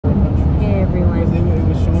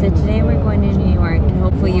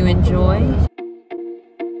enjoy.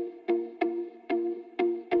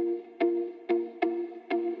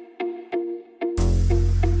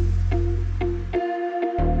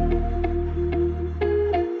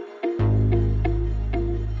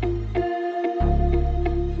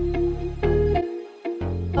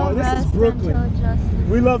 Oh, this is Brooklyn.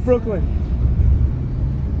 We love Brooklyn.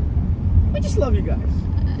 We just love you guys.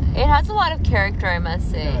 It has a lot of character, I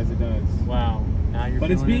must say. It does. Wow. Now you're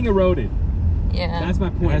but it's being eroded. Yeah. That's my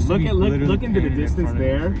point. Look into the distance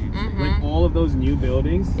there. Like all of those new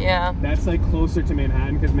buildings. Yeah. That's like closer to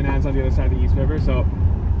Manhattan because Manhattan's on the other side of the East River. So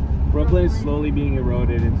Brooklyn is slowly being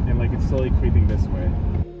eroded and like it's slowly creeping this way.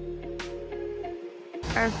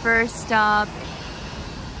 Our first stop,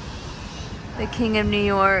 the King of New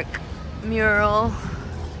York mural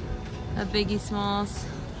of Biggie Smalls.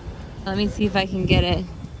 Let me see if I can get a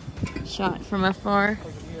shot from afar.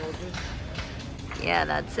 Yeah,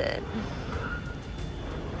 that's it.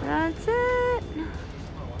 That's it.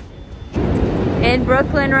 In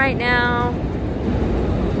Brooklyn right now.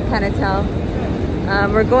 Kind of tell.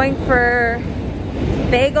 We're going for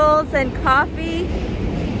bagels and coffee.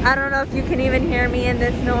 I don't know if you can even hear me in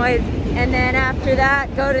this noise. And then after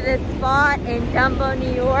that, go to this spot in Dumbo,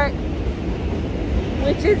 New York,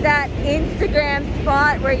 which is that Instagram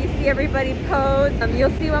spot where you see everybody pose. You'll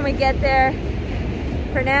see when we get there.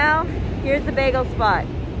 For now, here's the bagel spot.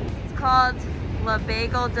 It's called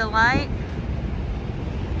Bagel Delight.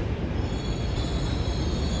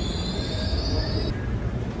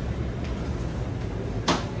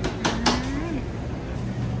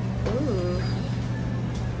 Ooh.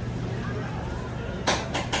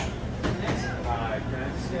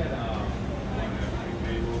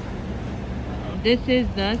 This is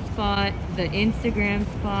the spot, the Instagram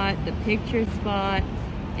spot, the picture spot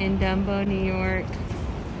in Dumbo, New York.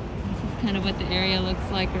 This is kind of what the area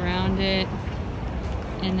looks like around it.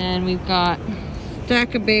 And then we've got a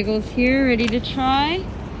stack of bagels here ready to try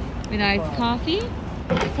with iced coffee.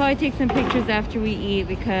 I'll probably take some pictures after we eat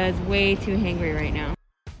because way too hangry right now.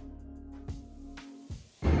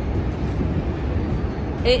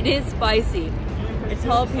 It is spicy. It's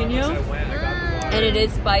jalapeno and it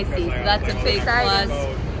is spicy, so that's a big plus.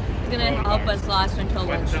 It's gonna help us last until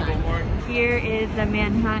lunchtime. Here is the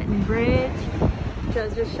Manhattan Bridge, which I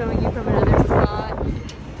was just showing you from another spot.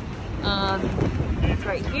 It's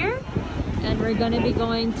right here, and we're gonna be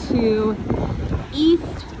going to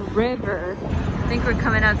East River. I think we're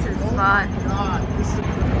coming up to the spot. This is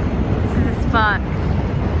the spot.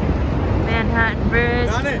 Manhattan Bridge.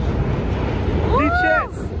 Done it.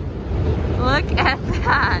 Look at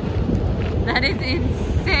that. That is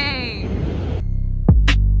insane.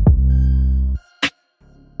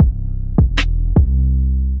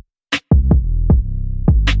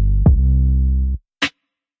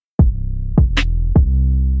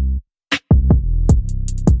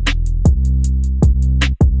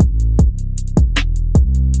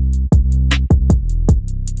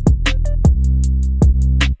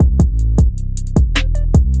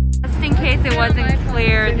 It wasn't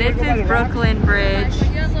clear. This is Brooklyn Bridge.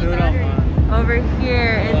 Over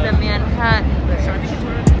here is the Manhattan Bridge.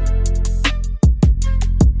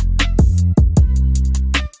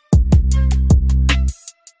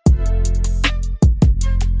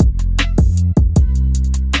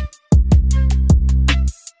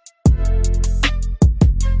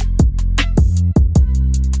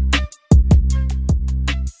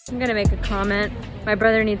 I'm gonna make a comment. My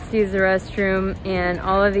brother needs to use the restroom, and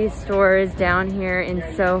all of these stores down here in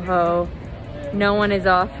SoHo, no one is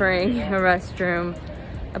offering a restroom,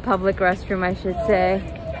 a public restroom I should say.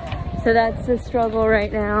 So that's the struggle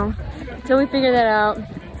right now. Until we figure that out,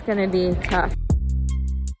 it's gonna be tough.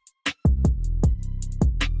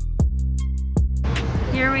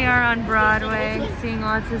 Here we are on Broadway, seeing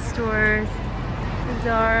lots of stores.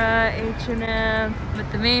 Zara, H&M,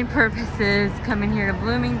 but the main purpose is coming here to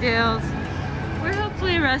Bloomingdale's, where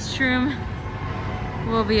hopefully a restroom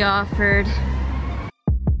will be offered.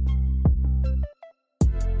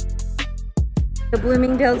 The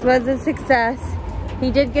Bloomingdale's was a success. He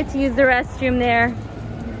did get to use the restroom there.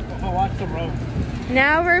 Oh, watch the road.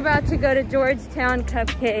 Now we're about to go to Georgetown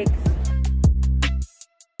Cupcakes.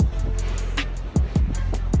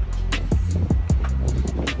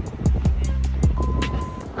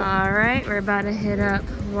 All right, we're about to hit up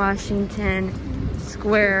Washington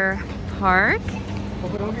Square Park.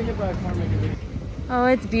 Oh,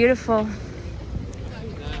 it's beautiful.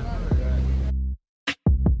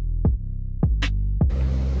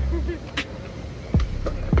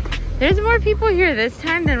 There's more people here this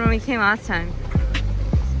time than when we came last time.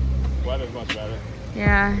 Weather's much better.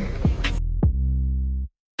 Yeah.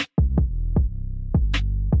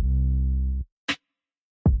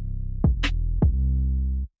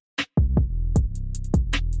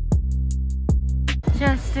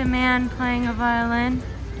 Dosa Man playing a violin.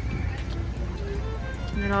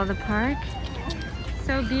 Middle of the park.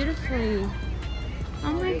 So beautifully.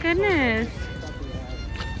 Oh my goodness.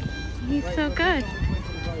 He's so good.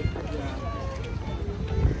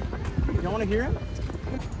 You want to hear him?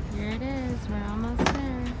 Here it is. We're almost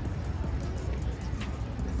there.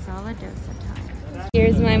 Masala dosa time.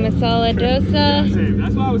 Here's my masala dosa.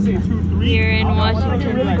 That's why I was saying 2, 3. Here in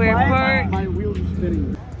Washington really Square Park. My wheels are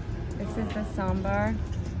spinning. This is the sambar.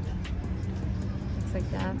 Looks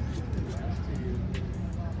like that.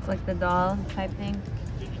 It's like the dal type thing.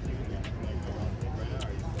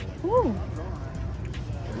 Ooh.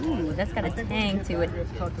 Ooh, that's got a tang to it.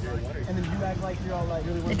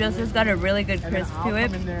 The dosa's got a really good crisp to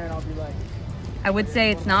it. I would say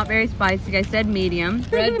it's not very spicy. I said medium.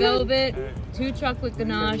 Red velvet, 2 chocolate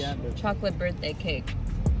ganache, chocolate birthday cake.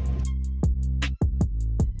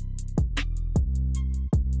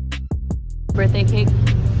 Birthday cake.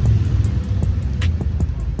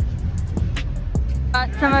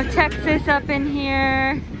 Got some of Texas up in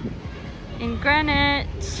here in Greenwich.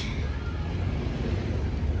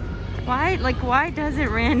 Why does it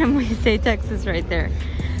randomly say Texas right there?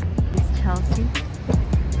 It's Chelsea.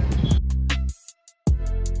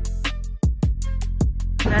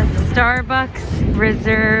 That's Starbucks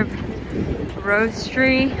Reserve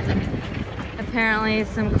Roastery. Apparently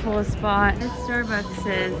it's some cool spot. This Starbucks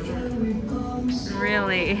is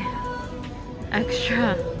really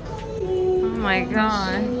extra. Oh my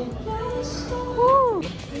god. Woo!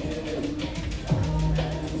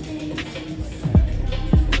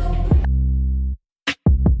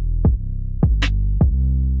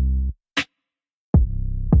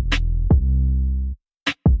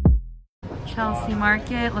 Chelsea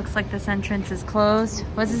Market. Looks like this entrance is closed.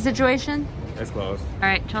 What's the situation? It's closed.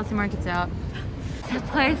 Alright, Chelsea Market's out. It's a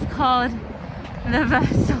place called The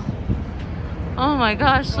Vessel. Oh my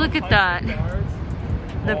gosh, look at that.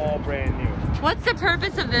 All brand new. What's the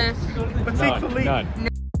purpose of this? None.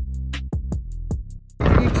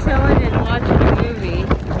 You're chilling and watching a movie.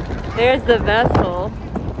 There's The Vessel.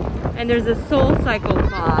 And there's a Soul Cycle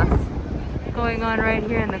class going on right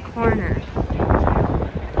here in the corner.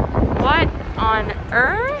 What on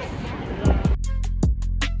earth?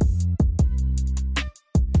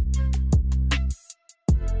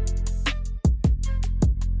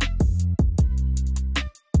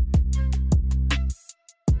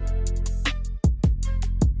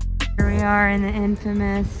 Here we are in the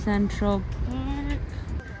infamous Central Park.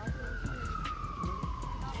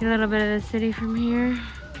 See a little bit of the city from here.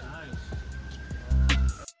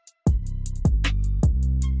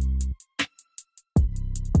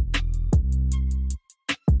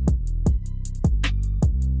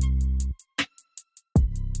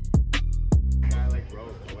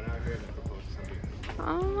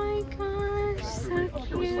 Oh my gosh, so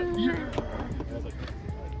cute.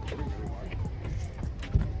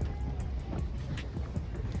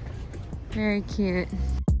 Very cute.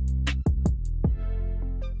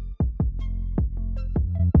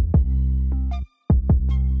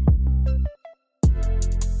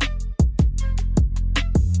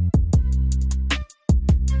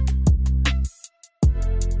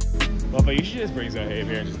 Well, but you should just bring Zohaib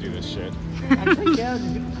here and just do this shit. Actually, yeah,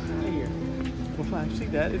 just get out of here. Well, actually,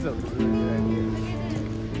 that is a really good idea.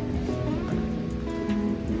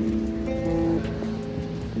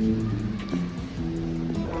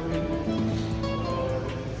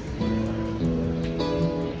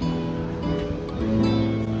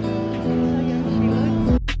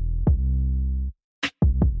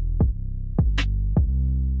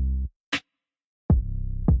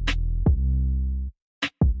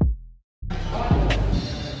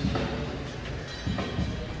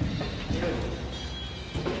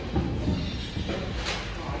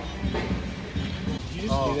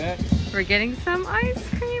 We're getting some ice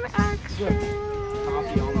cream action.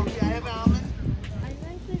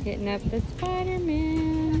 Hitting up the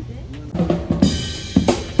Spider-Man.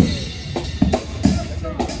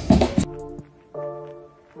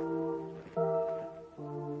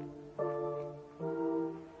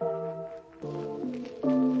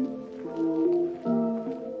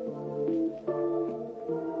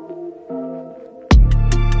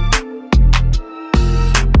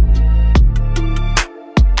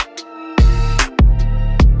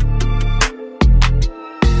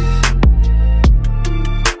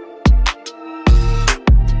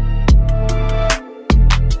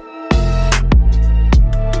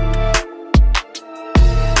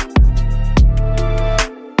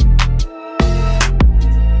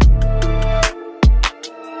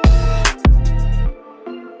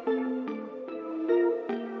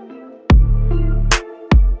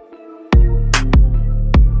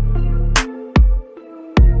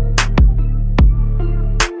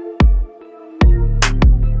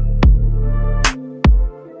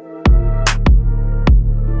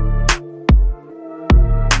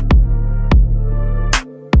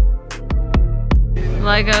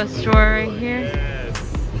 Lego store right here. Yes.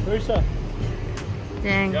 Where's that?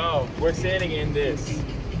 Dang. Yo, we're standing in this.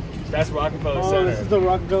 That's Rockefeller Center. Oh, this is the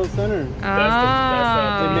Rockefeller Center.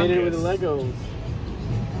 Oh. They made it with the Legos.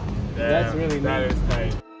 Damn, That's really neat. That is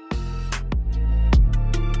tight.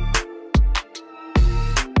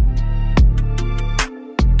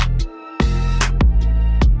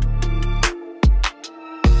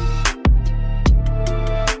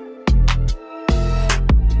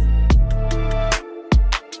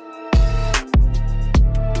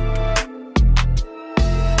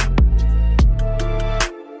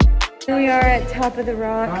 Here we are at top of the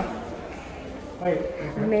rock.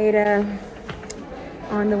 We made a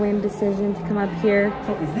on-the-whim decision to come up here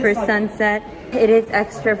for sunset. It is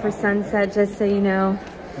extra for sunset, just so you know.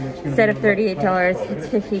 Instead of $38, it's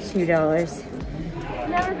 $52.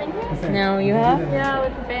 Never been here. No, you have? Yeah,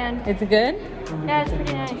 with the band. It's good? Yeah, it's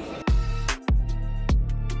pretty nice.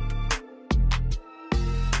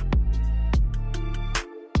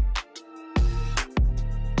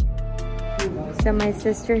 So my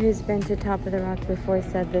sister, who's been to Top of the Rock before,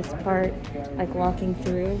 said this part, like walking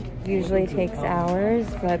through, usually takes hours,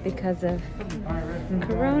 but because of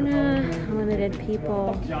Corona, limited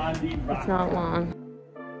people, it's not long.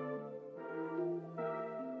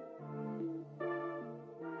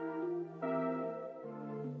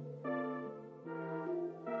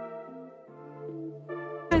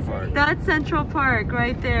 That's Central Park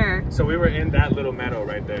right there. So we were in that little meadow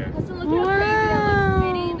right there. Hudson, look how crazy that looks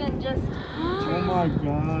city than just. Oh my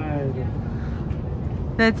god.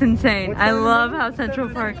 That's insane. I love how Central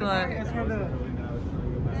Park looks.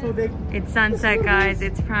 It's sunset, guys.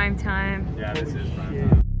 It's prime time. Yeah, this is prime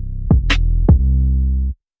time.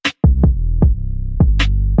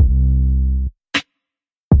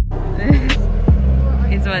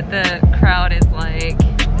 This is what the crowd is like.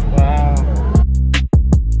 Wow.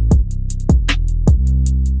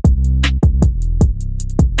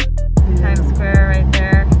 Times Square right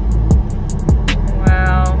there.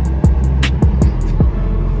 Wow.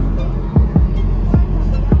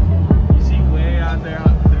 You see way out there,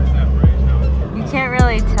 there's that bridge now. You can't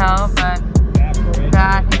really tell, but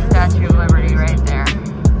that is Statue of Liberty right there.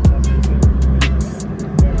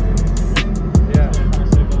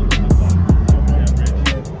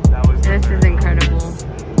 This is incredible.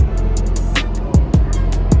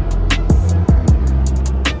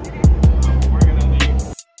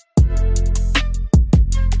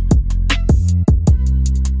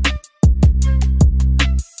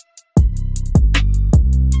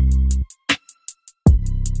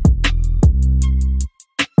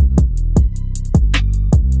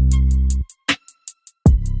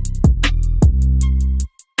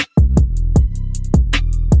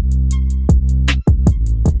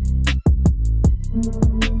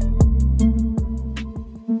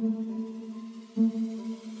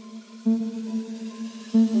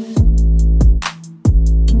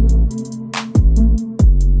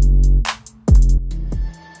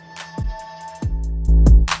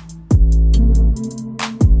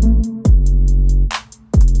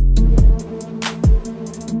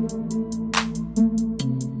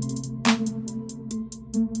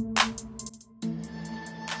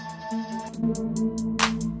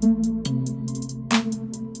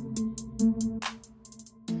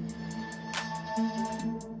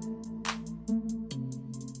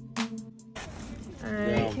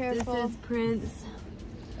 Alright, this is Prince.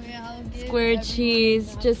 Square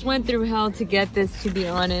cheese. Just went through hell to get this, to be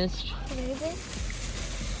honest.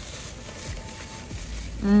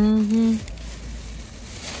 Mm-hmm.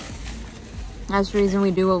 That's the reason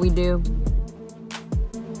we do what we do.